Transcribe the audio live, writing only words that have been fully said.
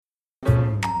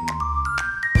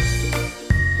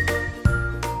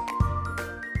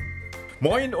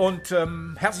Moin und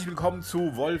herzlich willkommen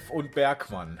zu Wolf und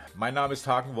Bergmann. Mein Name ist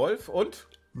Hagen Wolf und...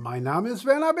 Mein Name ist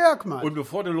Werner Bergmann. Und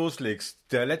bevor du loslegst,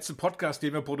 der letzte Podcast,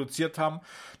 den wir produziert haben,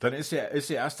 dann ist ja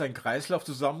erst dein Kreislauf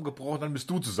zusammengebrochen, dann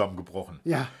bist du zusammengebrochen.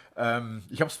 Ja.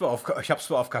 Ich hab's zwar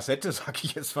auf Kassette, sag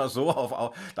ich jetzt mal so,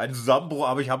 auf deinen Zusammenbruch,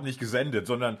 aber ich habe nicht gesendet,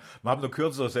 sondern wir haben eine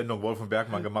kürzere Sendung Wolf und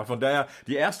Bergmann gemacht. Von daher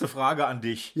die erste Frage an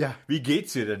dich. Ja. Wie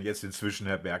geht's dir denn jetzt inzwischen,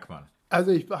 Herr Bergmann?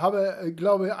 Also ich habe,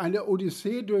 glaube eine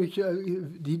Odyssee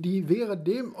die wäre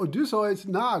dem Odysseus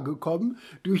nahe gekommen,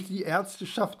 durch die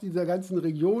Ärzteschaft dieser ganzen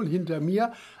Region hinter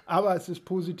mir. Aber es ist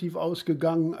positiv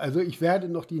ausgegangen. Also ich werde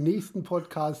noch die nächsten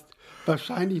Podcasts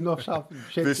wahrscheinlich noch schaffen.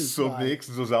 Bis zum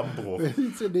nächsten Zusammenbruch.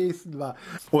 Bis zum nächsten Mal.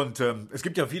 Und es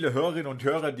gibt ja viele Hörerinnen und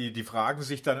Hörer, die fragen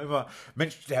sich dann immer,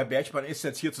 Mensch, der Herr Bergmann ist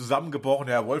jetzt hier zusammengebrochen,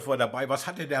 der Herr Wolf war dabei. Was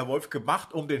hat denn der Herr Wolf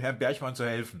gemacht, um den Herrn Bergmann zu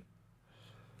helfen?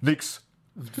 Nix.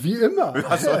 Wie immer.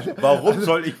 Warum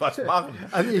soll ich was machen?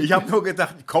 Ich habe nur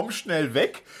gedacht, komm schnell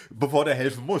weg, bevor der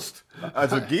helfen muss.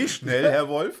 Also geh schnell, Herr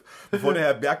Wolf, bevor der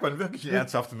Herr Bergmann wirklich in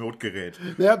ernsthafte Not gerät.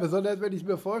 Ja, besonders wenn ich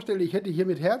mir vorstelle, ich hätte hier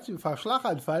mit Herzinfarkt,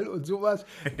 Schlaganfall und sowas.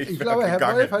 Ich glaube, gegangen.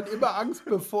 Herr Wolf hat immer Angst,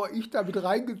 bevor ich damit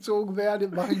reingezogen werde,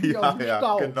 mache ich mich aus dem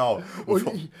Stau. Genau. Und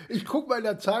ich gucke mal in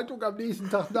der Zeitung am nächsten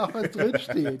Tag nach, was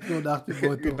drinsteht. So nach dem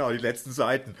Motto. Genau, die letzten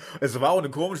Seiten. Es war auch eine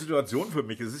komische Situation für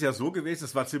mich. Es ist ja so gewesen,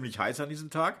 es war ziemlich heiß an diesem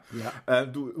Tag. Ja.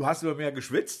 Du hast immer mehr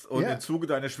geschwitzt und im Zuge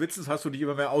deines Schwitzens hast du dich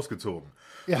immer mehr ausgezogen.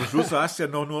 Ja. Zum Schluss saßt du ja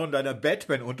noch nur in deiner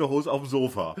Batman-Unterhose auf dem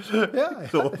Sofa. Ja,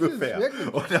 so ungefähr.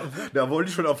 Und da wollte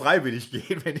ich schon auf freiwillig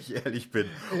gehen, wenn ich ehrlich bin.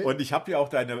 Und ich habe ja auch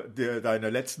deine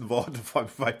letzten Worte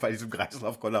bei diesem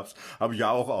Kreislaufkollaps habe ich ja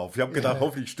auch auf. Ich habe gedacht,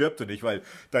 hoffentlich stirbt du nicht, weil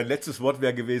dein letztes Wort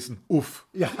wäre gewesen, uff.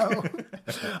 Ja,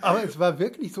 aber es war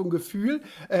wirklich so ein Gefühl,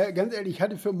 ganz ehrlich, ich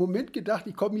hatte für einen Moment gedacht,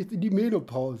 ich komme jetzt in die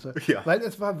Menopause. Ja. Weil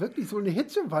es war wirklich so eine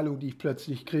Hitzewallung, die ich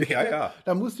plötzlich kriegte. Ja.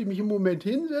 Da musste ich mich im Moment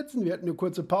hinsetzen, wir hatten eine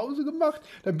kurze Pause gemacht,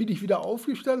 dann bin ich wieder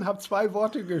aufgestanden, habe 2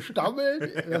 Worte gestammelt,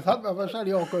 das hat man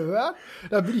wahrscheinlich auch gehört,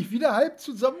 dann bin ich wieder halb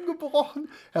zusammengebrochen,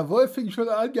 Herr Wolf fing schon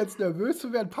an, ganz nervös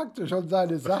zu werden, packte schon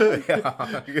seine Sachen. Ja,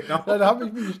 genau. Dann habe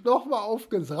ich mich nochmal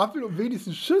aufgerappelt, um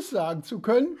wenigstens Tschüss sagen zu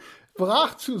können,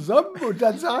 brach zusammen und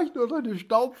dann sah ich nur noch eine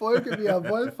Staubwolke, wie Herr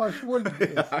Wolf verschwunden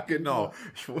ist. Ja, genau.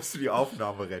 Ich musste die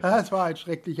Aufnahme retten. Das war ein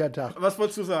schrecklicher Tag. Was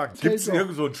wolltest du sagen? Gibt es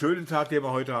irgend so einen schönen Tag, den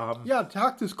wir heute haben? Ja,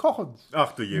 Tag des Kochens.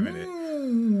 Ach du Jemine.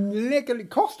 Lecker,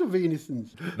 kochst du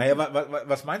wenigstens? Naja,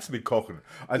 was meinst du mit Kochen?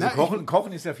 Also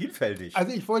Kochen ist ja vielfältig.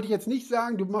 Also ich wollte jetzt nicht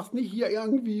sagen, du machst nicht hier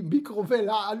irgendwie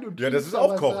Mikrowelle an und... Ja, das ist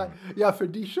auch Kochen. Rein. Ja, für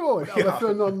dich schon, aber für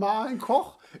einen normalen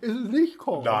Koch ist es nicht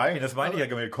Kochen. Nein, das meine ich ja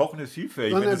gar nicht. Kochen ist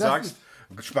vielfältig. Wenn du sagst,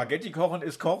 Spaghetti kochen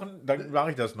ist Kochen, dann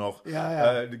mache ich das noch.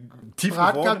 Ja.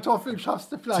 Bratkartoffeln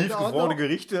schaffst du vielleicht auch noch. Tiefgefrorene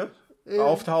Gerichte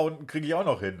auftauen kriege ich auch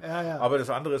noch hin. Ja. Aber das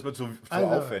andere ist mir zu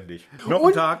aufwendig. Noch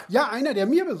ein Tag? Ja, einer, der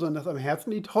mir besonders am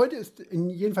Herzen liegt. Heute ist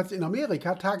jedenfalls in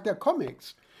Amerika Tag der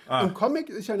Comics. Und Comic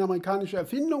ist ja eine amerikanische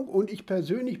Erfindung und ich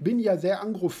persönlich bin ja sehr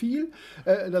angrophil,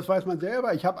 das weiß man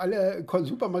selber. Ich habe alle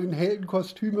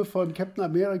Superman-Heldenkostüme von Captain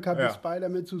America bis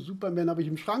Spider-Man zu Superman habe ich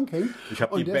im Schrank hängen. Ich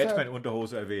habe die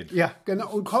Batman-Unterhose erwähnt. Ja,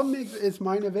 genau. Und Comics ist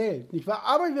meine Welt, nicht wahr?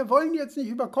 Aber wir wollen jetzt nicht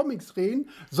über Comics reden,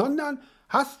 sondern...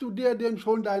 Hast du dir denn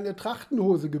schon deine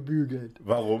Trachtenhose gebügelt?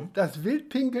 Warum? Das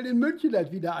Wildpinkeln in München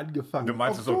hat wieder angefangen. Du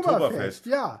meinst das Oktoberfest?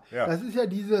 Ja, das ist ja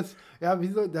dieses,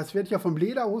 das wird ja vom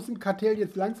Lederhosenkartell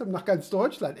jetzt langsam nach ganz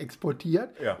Deutschland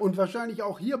exportiert. Ja. Und wahrscheinlich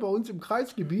auch hier bei uns im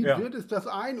Kreisgebiet wird es das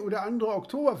ein oder andere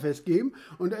Oktoberfest geben.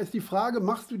 Und da ist die Frage,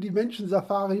 machst du die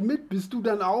Menschen-Safari mit? Bist du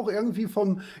dann auch irgendwie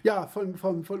von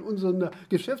unserer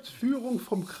Geschäftsführung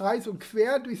vom Kreis und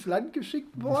quer durchs Land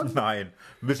geschickt worden? Nein,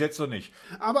 bis jetzt noch nicht.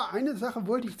 Aber eine Sache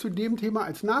wollte ich zu dem Thema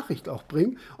als Nachricht auch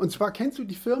bringen. Und zwar kennst du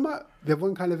die Firma, wir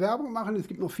wollen keine Werbung machen, es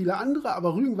gibt noch viele andere,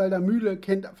 aber Rügenwalder Mühle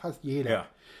kennt fast jeder. Ja.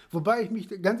 Wobei ich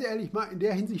mich ganz ehrlich mal in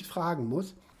der Hinsicht fragen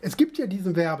muss, es gibt ja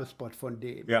diesen Werbespot von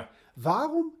denen. Ja.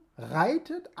 Warum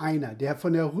reitet einer, der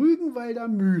von der Rügenwalder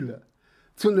Mühle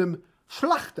zu einem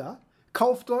Schlachter,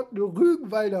 kauft dort eine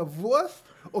Rügenwalder Wurst,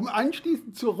 um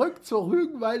anschließend zurück zur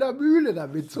Rügenwalder Mühle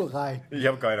damit zu reiten? Ich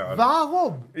habe keine Ahnung.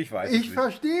 Warum? Ich weiß es nicht. Ich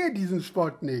verstehe diesen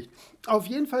Spot nicht. Auf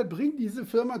jeden Fall bringt diese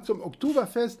Firma zum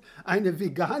Oktoberfest eine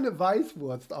vegane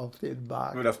Weißwurst auf den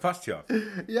Markt. Das passt ja.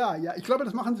 Ja, ich glaube,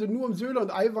 das machen sie nur, um Söhler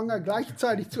und Aiwanger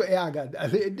gleichzeitig zu ärgern.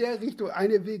 Also in der Richtung,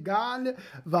 eine vegane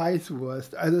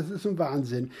Weißwurst. Also das ist ein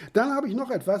Wahnsinn. Dann habe ich noch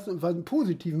etwas, und was einen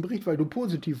positiven Bericht, weil du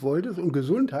positiv wolltest und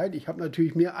Gesundheit. Ich habe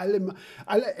natürlich mir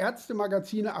alle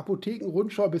Ärztemagazine, Apotheken,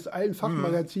 Rundschau bis allen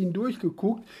Fachmagazinen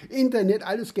durchgeguckt. Internet,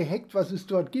 alles gehackt, was es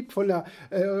dort gibt, von der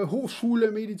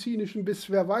Hochschule medizinischen bis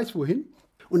wer weiß wohin.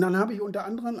 Und dann habe ich unter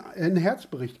anderem einen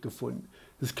Herzbericht gefunden.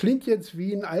 Das klingt jetzt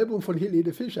wie ein Album von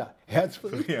Helene Fischer.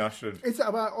 Herzbericht. Ja, schön. Ist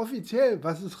aber offiziell,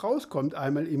 was es rauskommt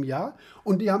einmal im Jahr.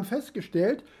 Und die haben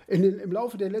festgestellt, im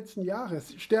Laufe der letzten Jahre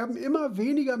sterben immer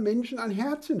weniger Menschen an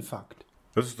Herzinfarkt.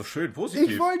 Das ist doch schön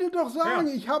positiv. Ich wollte doch sagen,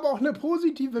 ich habe auch eine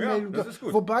positive Meldung. Das ist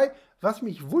gut. Wobei, was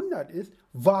mich wundert ist,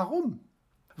 warum?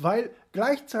 Weil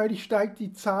gleichzeitig steigt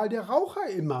die Zahl der Raucher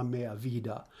immer mehr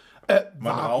wieder.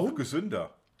 Man raucht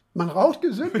gesünder. Man raucht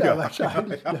gesünder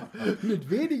wahrscheinlich, ja. Mit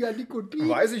weniger Nikotin.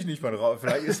 Weiß ich nicht,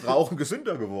 vielleicht ist Rauchen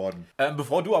gesünder geworden.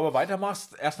 Bevor du aber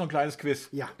weitermachst, erst noch ein kleines Quiz.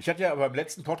 Ja. Ich hatte ja beim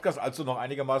letzten Podcast, als du noch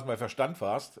einigermaßen bei Verstand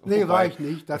warst. Nee, war ich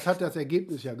nicht. Das hat das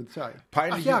Ergebnis ja gezeigt.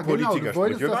 Peinliche Politiker. Genau. Du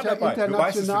wolltest das ja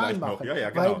international machen. Ja,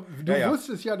 genau. Weil du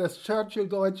wusstest ja, dass Churchill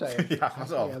Deutscher ist. Ja,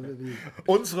 pass auf.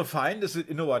 Unsere Feinde sind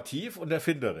innovativ und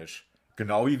erfinderisch.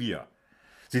 Genau wie wir.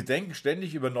 Sie denken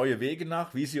ständig über neue Wege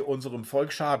nach, wie sie unserem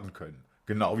Volk schaden können.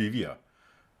 Genau wie wir.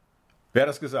 Wer hat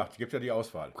das gesagt? Gibt ja die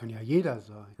Auswahl. Kann ja jeder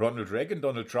sein. Ronald Reagan,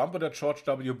 Donald Trump oder George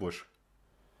W. Bush?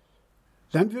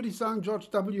 Dann würde ich sagen George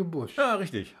W. Bush. Ja,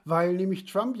 richtig. Weil nämlich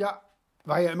Trump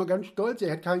war ja immer ganz stolz,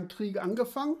 er hat keinen Krieg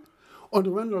angefangen. Und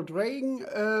Ronald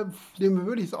Reagan, dem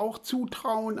würde ich es auch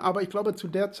zutrauen, aber ich glaube zu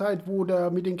der Zeit, wo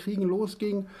der mit den Kriegen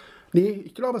losging,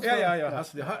 ich glaube es war... Ja.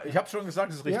 Ich habe schon gesagt,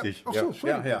 das ist richtig. Ja, ach so,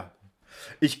 schön. Ja.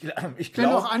 Ich bin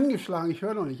glaube, noch angeschlagen, ich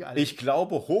höre noch nicht alles. Ich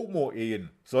glaube, Homo-Ehen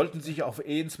sollten sich auf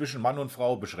Ehen zwischen Mann und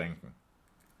Frau beschränken.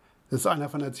 Das ist einer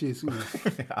von der CSU.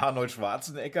 Arnold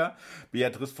Schwarzenegger,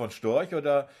 Beatrice von Storch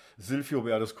oder Silvio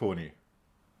Berlusconi?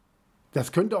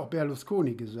 Das könnte auch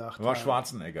Berlusconi gesagt haben. War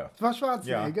Schwarzenegger. Das war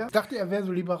Schwarzenegger? Ja. Ich dachte, er wäre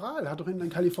so liberal. Hat doch in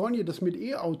Kalifornien das mit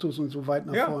E-Autos und so weit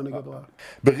nach vorne gebracht.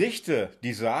 Berichte,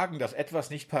 die sagen, dass etwas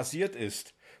nicht passiert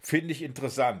ist, finde ich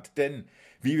interessant. Denn,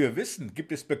 wie wir wissen,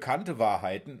 gibt es bekannte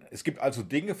Wahrheiten. Es gibt also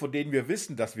Dinge, von denen wir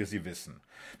wissen, dass wir sie wissen.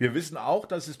 Wir wissen auch,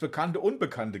 dass es bekannte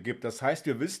Unbekannte gibt. Das heißt,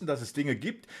 wir wissen, dass es Dinge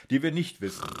gibt, die wir nicht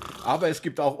wissen. Aber es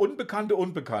gibt auch unbekannte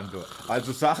Unbekannte.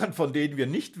 Also Sachen, von denen wir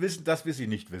nicht wissen, dass wir sie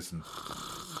nicht wissen.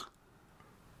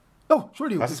 Oh,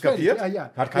 Entschuldigung. Hast du es kapiert?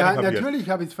 Ja. Hat keiner kapiert. Natürlich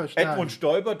habe ich es verstanden. Edmund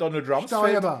Stoiber, Donald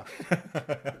Rumsfeld.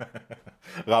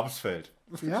 Ramsfeld.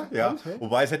 Ja? Ramsfeld?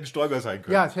 Wobei es hätte Stoiber sein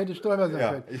können. Ja, es hätte Stoiber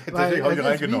sein können. Deswegen habe ich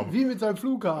reingenommen. Wie mit seinem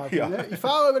Flughafen. Ja. Ne? Ich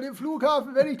fahre über den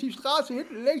Flughafen, wenn ich die Straße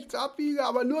hinten rechts abbiege,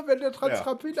 aber nur, wenn der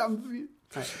Transtrapid am...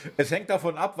 Es hängt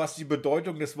davon ab, was die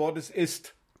Bedeutung des Wortes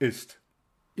ist. Ist.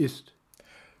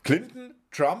 Clinton,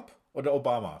 Trump oder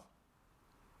Obama?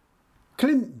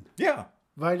 Clinton. Ja.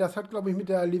 Weil das hat, glaube ich, mit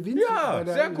der Lewinsky... Ja,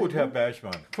 sehr gut, Herr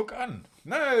Bergmann. Guck an.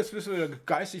 Na, jetzt bist du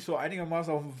geistig so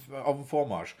einigermaßen auf dem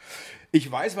Vormarsch.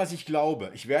 Ich weiß, was ich glaube.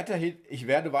 Ich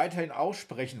werde weiterhin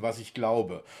aussprechen, was ich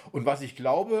glaube. Und was ich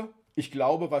glaube,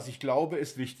 was ich glaube,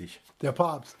 ist wichtig. Der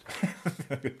Papst.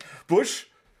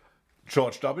 Bush,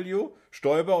 George W.,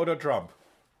 Stoiber oder Trump?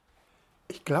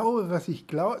 Ich glaube, was ich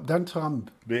glaube, dann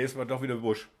Trump. Nee, ist mal doch wieder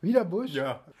Bush. Wieder Bush?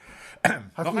 Ja.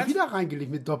 Hast du wieder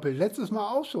reingelegt mit Doppel? Letztes Mal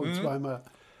auch schon zweimal.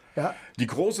 Ja. Die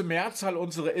große Mehrzahl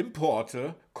unserer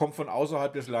Importe kommt von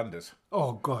außerhalb des Landes.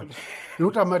 Oh Gott.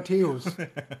 Lothar Matthäus.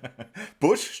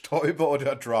 Bush, Stoiber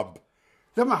oder Trump?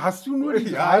 Sag mal, hast du nur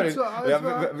die drei zur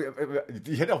Auswahl?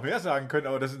 Ich hätte auch mehr sagen können,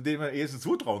 aber das ist denen man ehesten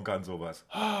zutrauen kann, sowas.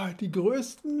 Die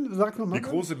größten, sag nochmal. Die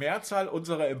große Mehrzahl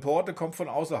unserer Importe kommt von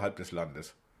außerhalb des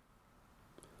Landes.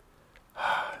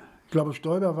 Ich glaube,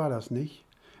 Stoiber war das nicht.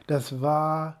 Das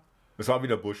war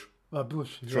wieder Bush. War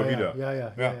Bush. Schon wieder.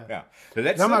 Ja. Der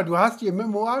letzte. Sag mal, du hast die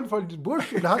Memoiren von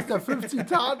Bush und hast da 5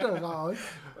 Zitate raus.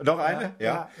 Noch eine?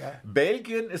 Ja.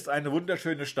 Belgien ist eine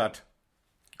wunderschöne Stadt.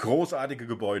 Großartige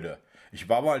Gebäude. Ich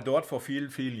war mal dort vor vielen,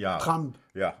 vielen Jahren. Trump.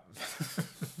 Ja.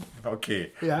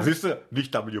 Okay. Ja. Siehst du,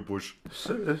 nicht W. Bush.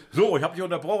 So, ich habe dich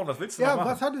unterbrochen. Was willst du noch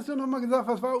machen? Was hattest du nochmal gesagt?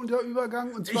 Was war unter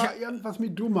Übergang? Und zwar irgendwas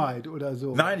mit Dummheit oder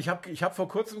so. Nein, ich hab vor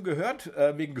kurzem gehört,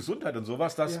 wegen Gesundheit und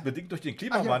sowas, dass bedingt durch den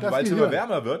Klimawandel, weil es Gehirn. immer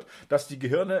wärmer wird, dass die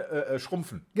Gehirne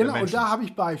schrumpfen. Genau, und da habe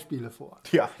ich Beispiele vor.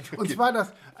 Ja. Und zwar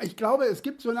ich glaube, es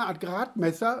gibt so eine Art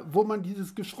Gradmesser, wo man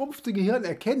dieses geschrumpfte Gehirn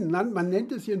erkennen kann. Man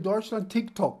nennt es hier in Deutschland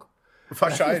TikTok.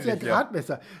 Wahrscheinlich, das ist der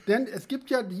Gradmesser. Denn es gibt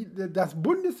ja das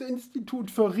Bundesinstitut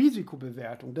für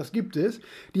Risikobewertung, das gibt es.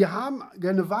 Die haben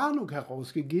eine Warnung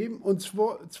herausgegeben, und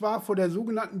zwar vor der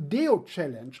sogenannten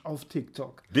Deo-Challenge auf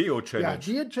TikTok. Deo-Challenge? Ja,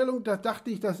 Deo-Challenge, da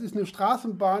dachte ich, das ist eine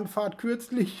Straßenbahnfahrt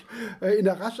kürzlich in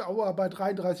der Raschauer bei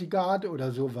 33 Grad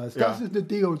oder sowas. Das ist eine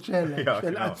Deo-Challenge. Ja,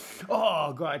 genau.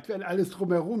 Oh Gott, wenn alles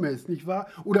drumherum ist, nicht wahr?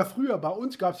 Oder früher, bei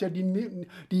uns gab es ja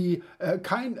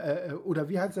oder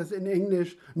wie heißt das in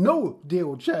Englisch? No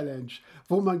Deo Challenge,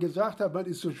 wo man gesagt hat, man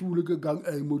ist zur Schule gegangen,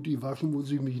 ey Mutti, waschen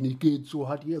muss ich mich nicht, geht so,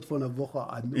 hat jetzt vor einer Woche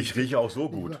an. Ich rieche auch so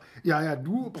gut. Ja,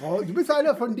 du bist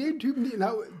einer von den Typen, die in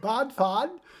der Bahn fahren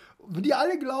die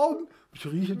alle glauben, ich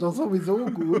rieche doch sowieso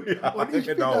gut. Ja, und ich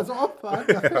bin das Opfer,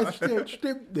 das feststellt,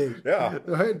 stimmt nicht. Ja.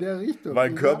 In der Richtung.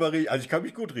 Mein Körper riecht, also ich kann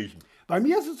mich gut riechen. Bei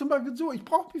mir ist es zum Beispiel so, ich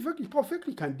brauche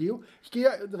wirklich kein Deo. Ich gehe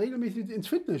regelmäßig ins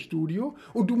Fitnessstudio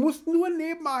und du musst nur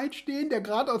neben einen stehen, der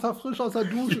gerade frisch aus der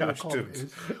Dusche gekommen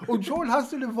ist. Und schon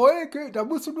hast du eine Wolke, da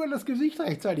musst du nur das Gesicht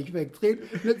rechtzeitig wegdrehen,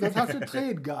 sonst hast du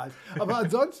Tränengas. Aber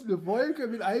ansonsten eine Wolke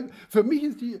mit einem, für mich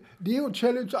ist die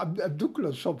Deo-Challenge am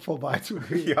Douglas-Shop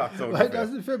vorbeizugehen. Ja, so weil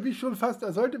das ist für mich schon fast,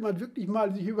 da sollte man wirklich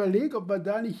mal sich überlegen, ob man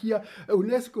da nicht hier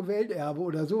UNESCO-Welterbe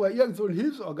oder so, oder irgend so eine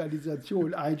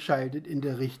Hilfsorganisation einschaltet in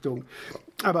der Richtung.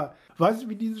 Aber weißt du,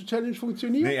 wie diese Challenge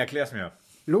funktioniert? Nee, erklär's mir.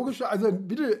 Logisch, also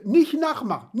bitte nicht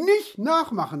nachmachen. Nicht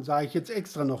nachmachen, sage ich jetzt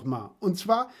extra nochmal. Und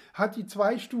zwar hat die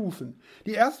 2 Stufen.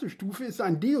 Die erste Stufe ist,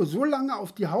 ein Deo so lange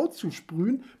auf die Haut zu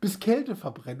sprühen, bis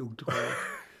Kälteverbrennung droht.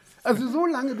 Also so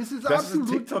lange, bis es das absolut...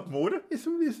 Das ist TikTok-Mode? Ist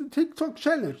eine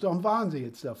TikTok-Challenge, darum waren sie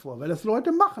jetzt davor, weil das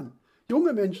Leute machen.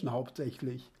 Junge Menschen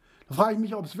hauptsächlich. Da frage ich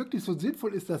mich, ob es wirklich so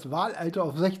sinnvoll ist, das Wahlalter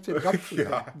auf 16 abzusetzen.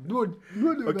 Ja. Nur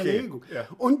eine Überlegung. Ja.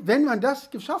 Und wenn man das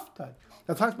geschafft hat,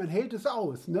 das heißt, man hält es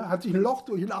aus, ne, hat sich ein Loch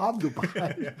durch den Arm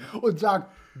gebrannt und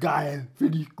sagt, geil,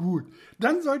 finde ich gut.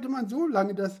 Dann sollte man so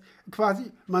lange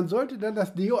man sollte dann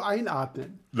das Deo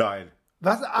einatmen. Nein.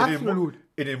 Was absolut.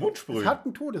 In den Mund sprühen. Es hat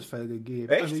einen Todesfall gegeben.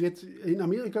 Echt? Also jetzt in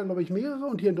Amerika, glaube ich, mehrere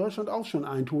und hier in Deutschland auch schon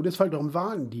einen Todesfall. Darum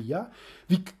warnen die ja.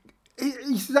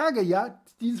 Ich sage ja,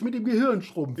 dieses mit dem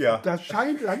Gehirnschrumpfen, das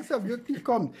scheint langsam wirklich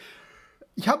kommen.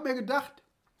 Ich habe mir gedacht,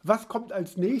 was kommt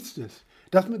als nächstes?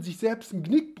 Dass man sich selbst einen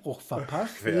Knickbruch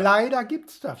verpasst. Leider gibt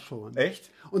es das schon.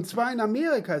 Echt? Und zwar in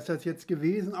Amerika ist das jetzt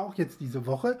gewesen, auch jetzt diese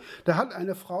Woche. Da hat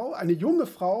eine junge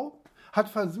Frau, hat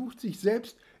versucht, sich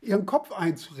selbst ihren Kopf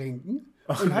einzurenken.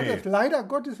 Und hat das leider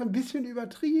Gottes ein bisschen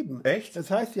übertrieben. Echt?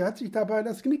 Das heißt, sie hat sich dabei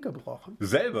das Knick gebrochen.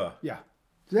 Selber? Ja.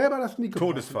 Selber das Knick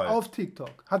gebrochen. Todesfall. Auf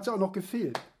TikTok. Hat sie auch noch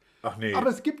gefilmt. Ach nee. Aber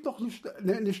es gibt doch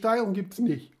eine Steigerung, gibt es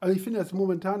nicht. Also ich finde das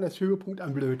momentan das Höhepunkt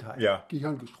an Blödheit. Ja.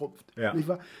 Gehirn geschrumpft. Ja. Nicht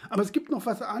wahr? Aber es gibt noch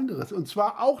was anderes. Und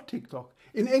zwar auch TikTok.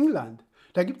 In England.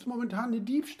 Da gibt es momentan eine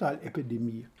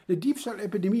Diebstahlepidemie. Eine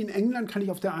Diebstahlepidemie in England kann ich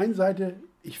auf der einen Seite,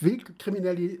 ich will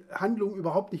kriminelle Handlungen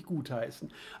überhaupt nicht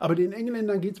gutheißen. Aber den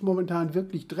Engländern geht es momentan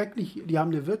wirklich dreckig. Die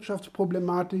haben eine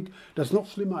Wirtschaftsproblematik. Das ist noch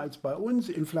schlimmer als bei uns.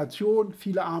 Inflation,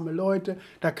 viele arme Leute.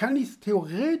 Da kann ich es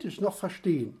theoretisch noch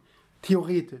verstehen.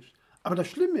 Theoretisch. Aber das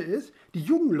Schlimme ist, die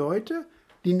jungen Leute,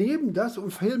 die nehmen das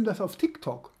und filmen das auf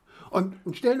TikTok und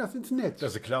stellen das ins Netz.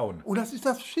 Das ist Clown. Und das ist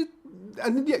das Shit.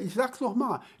 Ich sag's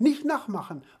nochmal, nicht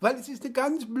nachmachen, weil es ist eine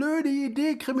ganz blöde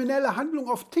Idee, kriminelle Handlung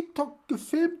auf TikTok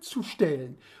gefilmt zu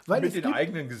stellen. Weil mit den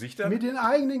eigenen Gesichtern? Mit den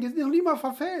eigenen Gesichtern, noch nie mal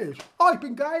verfälscht. Oh, ich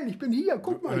bin geil, ich bin hier,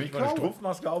 guck mal. Oder nicht mal eine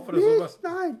Strumpfmaske auf oder nichts, sowas?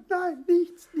 Nein,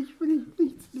 nichts.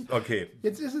 Okay.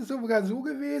 Jetzt ist es sogar so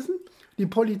gewesen, die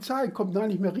Polizei kommt gar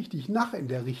nicht mehr richtig nach in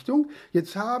der Richtung.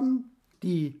 Jetzt haben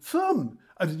die Firmen,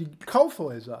 also die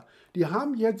Kaufhäuser, die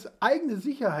haben jetzt eigene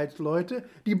Sicherheitsleute,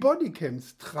 die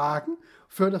Bodycams tragen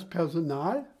für das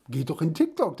Personal. Geht doch in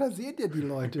TikTok, da seht ihr die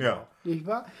Leute. Ja. Nicht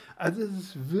wahr? Also es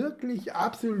ist wirklich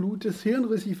absolutes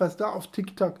Hirnrissig, was da auf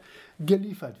TikTok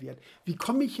geliefert wird. Wie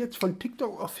komme ich jetzt von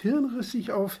TikTok auf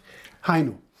Hirnrissig auf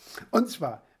Heino? Und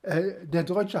zwar der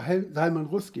deutsche Salman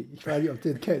Rushdie, ich weiß nicht, ob du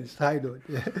den kennst, Heino.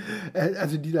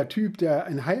 Also dieser Typ, der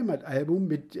ein Heimatalbum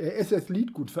mit SS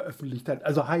Liedgut veröffentlicht hat,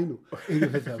 also Heino in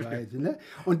gewisser Weise. Ne?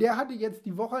 Und der hatte jetzt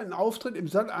die Woche einen Auftritt im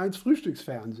Sat.1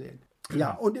 Frühstücksfernsehen.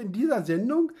 Ja, und in dieser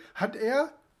Sendung hat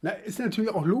er, ist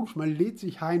natürlich auch logisch, man lädt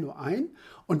sich Heino ein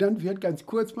und dann wird ganz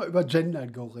kurz mal über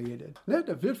Gendern geredet. Ne?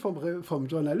 Da wird vom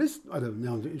Journalisten,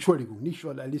 Entschuldigung, nicht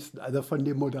Journalisten, also von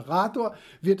dem Moderator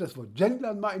wird das Wort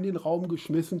Gendern mal in den Raum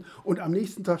geschmissen und am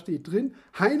nächsten Tag steht drin,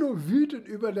 Heino wütet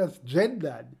über das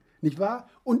Gendern. Nicht wahr?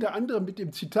 Unter anderem mit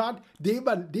dem Zitat, den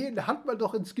hat man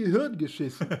doch ins Gehirn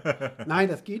geschissen. Nein,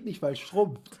 das geht nicht, weil es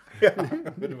schrumpft. Ja,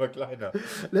 wird immer kleiner.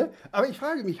 Ne? Aber ich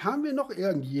frage mich, haben wir noch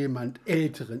irgendjemand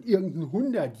Älteren,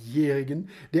 irgendeinen 100-Jährigen,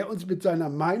 der uns mit seiner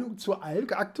Meinung zu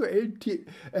aktuellen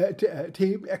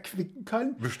Themen erquicken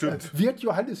kann? Bestimmt. Wird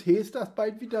Johannes Hesters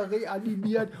bald wieder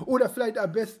reanimiert? Oder vielleicht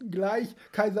am besten gleich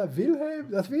Kaiser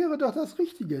Wilhelm? Das wäre doch das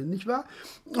Richtige, nicht wahr?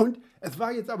 Und es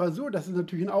war jetzt aber so, dass es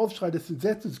natürlich einen Aufschrei des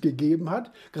Entsetzens gegeben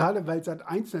hat, gerade weil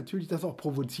Sat.1 natürlich das auch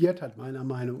provoziert hat, meiner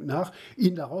Meinung nach,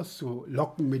 ihn da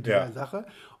rauszulocken mit dieser Sache.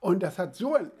 Und das hat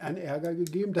so einen Ärger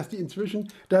gegeben, dass die inzwischen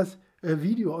das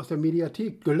Video aus der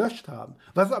Mediathek gelöscht haben.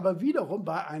 Was aber wiederum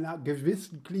bei einer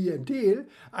gewissen Klientel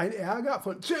ein Ärger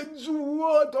von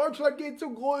Zensur, Deutschland geht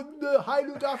zugrunde,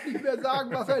 Heino darf nicht mehr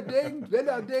sagen, was er denkt, wenn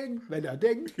er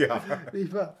denkt. Ja.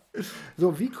 Nicht wahr?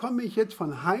 So, wie komme ich jetzt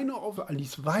von Heino auf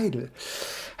Alice Weidel?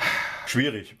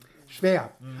 Schwierig.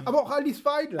 schwer. Aber auch Alice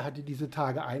Weidel hatte diese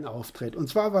Tage einen Auftritt. Und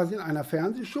zwar war sie in einer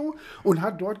Fernsehshow und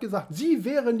hat dort gesagt, sie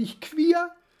wäre nicht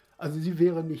queer, also sie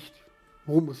wäre nicht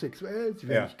homosexuell, sie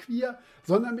wäre nicht queer,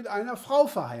 sondern mit einer Frau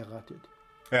verheiratet.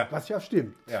 Ja. Was ja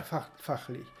stimmt,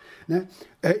 fachlich. Ne?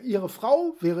 Ihre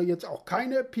Frau wäre jetzt auch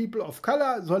keine People of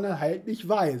Color, sondern halt nicht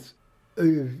weiß.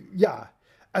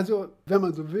 Also wenn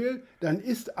man so will, dann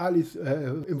isst Alice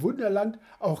im Wunderland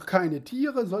auch keine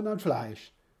Tiere, sondern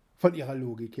Fleisch. Von ihrer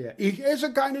Logik her. Ich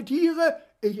esse keine Tiere,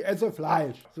 ich esse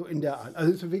Fleisch. So in der Art.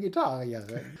 Also ist eine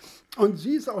Vegetarierin. Und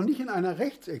sie ist auch nicht in einer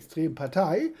rechtsextremen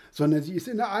Partei, sondern sie ist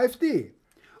in der AfD.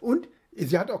 Und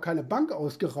sie hat auch keine Bank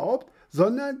ausgeraubt,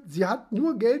 sondern sie hat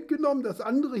nur Geld genommen, das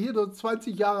andere hier dort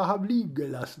 20 Jahre haben liegen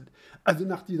gelassen. Also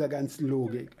nach dieser ganzen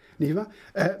Logik. Nicht wahr?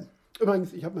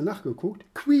 Übrigens, ich habe mal nachgeguckt,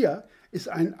 queer ist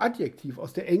ein Adjektiv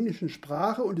aus der englischen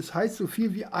Sprache und es heißt so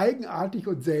viel wie eigenartig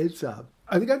und seltsam.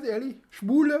 Also ganz ehrlich,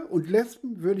 Schwule und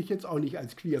Lesben würde ich jetzt auch nicht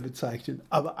als queer bezeichnen,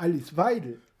 aber Alice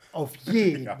Weidel auf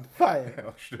jeden Fall.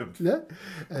 Ja, stimmt. Ne?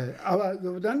 Aber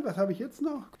so dann, was habe ich jetzt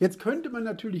noch? Jetzt könnte man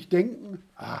natürlich denken,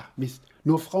 Mist,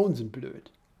 nur Frauen sind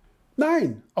blöd.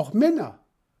 Nein, auch Männer.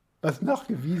 Was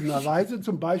nachgewiesenerweise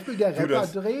zum Beispiel der Rapper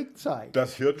Drake zeigt.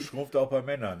 Das Hirn schrumpft auch bei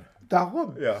Männern.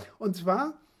 Darum. Ja. Und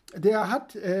zwar, der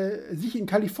hat sich in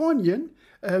Kalifornien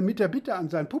mit der Bitte an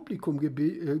sein Publikum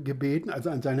gebeten, also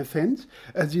an seine Fans,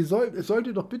 es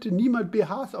sollte doch bitte niemand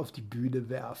BHs auf die Bühne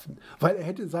werfen, weil er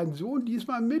hätte seinen Sohn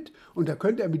diesmal mit und da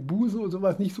könnte er mit Busen und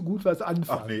sowas nicht so gut was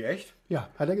anfangen. Ach nee, echt? Ja,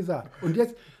 hat er gesagt. Und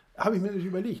jetzt habe ich mir natürlich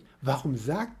überlegt, warum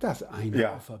sagt das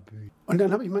einer auf der Bühne? Und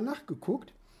dann habe ich mal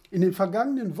nachgeguckt. In den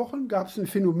vergangenen Wochen gab es ein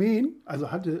Phänomen, also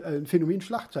hatte ein Phänomen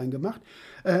Schlagzeilen gemacht,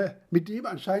 mit dem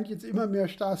anscheinend jetzt immer mehr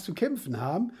Stars zu kämpfen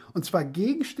haben. Und zwar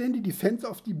Gegenstände, die Fans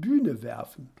auf die Bühne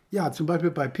werfen. Ja, zum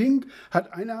Beispiel bei Pink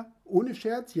hat einer, ohne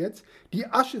Scherz jetzt, die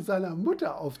Asche seiner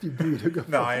Mutter auf die Bühne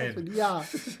geworfen. Nein. Ja.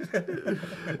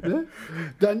 Ne?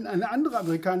 Dann eine andere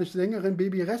amerikanische Sängerin,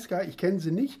 Baby Reska, ich kenne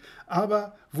sie nicht,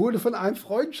 aber wurde von einem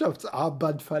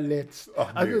Freundschaftsarmband verletzt.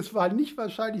 Ach, nee. Also es war nicht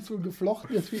wahrscheinlich so ein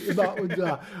geflochtenes wie immer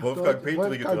unser Wolfgang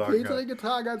Petri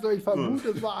getragen hat, sondern ich vermute,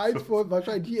 es war eins, wo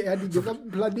wahrscheinlich hier eher die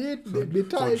gesamten Planeten in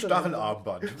Metall. So ein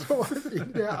Stachelarmband. So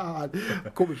in der Art.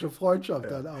 Komische Freundschaft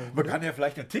dann auch. Man kann ja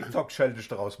vielleicht eine TikTok-Challenge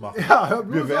daraus machen. Ja, hör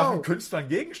bloß Wir werfen auf. Künstlern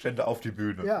Gegenstände auf die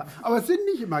Bühne. Ja, aber es sind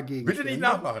nicht immer Gegenstände. Bitte nicht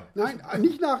nachmachen. Nein,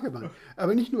 nicht nachgemacht.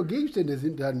 Aber nicht nur Gegenstände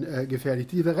sind dann gefährlich.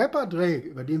 Dieser Rapper Drake,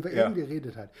 über den wir eben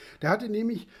geredet haben, der hatte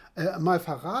nämlich mal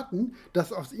verraten,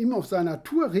 dass aus ihm auf seiner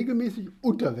Tour regelmäßig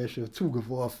Unterwäsche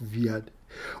zugeworfen wird.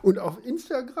 Und auf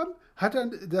Instagram hat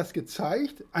er das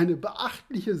gezeigt, eine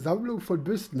beachtliche Sammlung von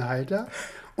Büstenhalter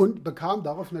und bekam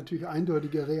darauf natürlich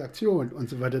eindeutige Reaktionen und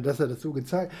so weiter, dass er das so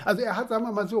gezeigt hat. Also er hat, sagen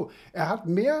wir mal so, er hat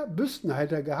mehr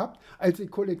Büstenhalter gehabt als die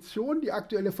Kollektion, die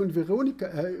aktuelle von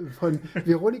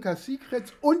Veronica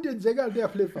Secrets und den Sänger der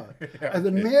Flipper.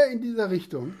 Also mehr in dieser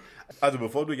Richtung. Also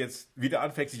bevor du jetzt wieder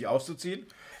anfängst, dich auszuziehen,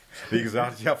 wie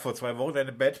gesagt, ich habe vor 2 Wochen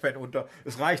eine Bandpan unter,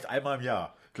 es reicht einmal im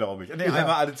Jahr, glaube ich. Nee,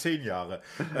 einmal alle 10 Jahre.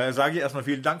 Sage ich erstmal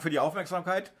vielen Dank für die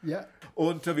Aufmerksamkeit. Ja.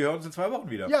 Und wir hören uns in 2 Wochen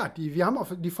wieder. Ja, wir haben auch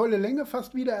die volle Länge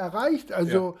fast wieder erreicht.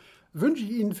 Also wünsche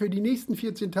ich Ihnen für die nächsten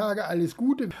 14 Tage alles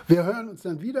Gute. Wir hören uns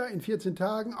dann wieder in 14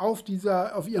 Tagen auf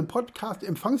Ihrem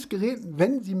Podcast-Empfangsgeräten.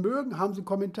 Wenn Sie mögen, haben Sie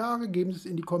Kommentare, geben Sie es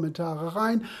in die Kommentare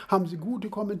rein. Haben Sie gute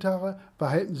Kommentare,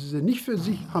 behalten Sie sie nicht für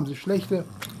sich. Haben Sie schlechte,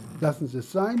 lassen Sie es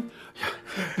sein.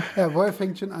 Ja, Herr Wolf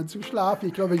fängt schon an zu schlafen.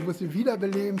 Ich glaube, ich muss ihn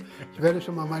wiederbeleben. Ich werde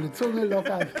schon mal meine Zunge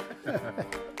lockern.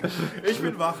 Ich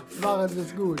bin wach. Machen Sie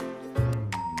es gut.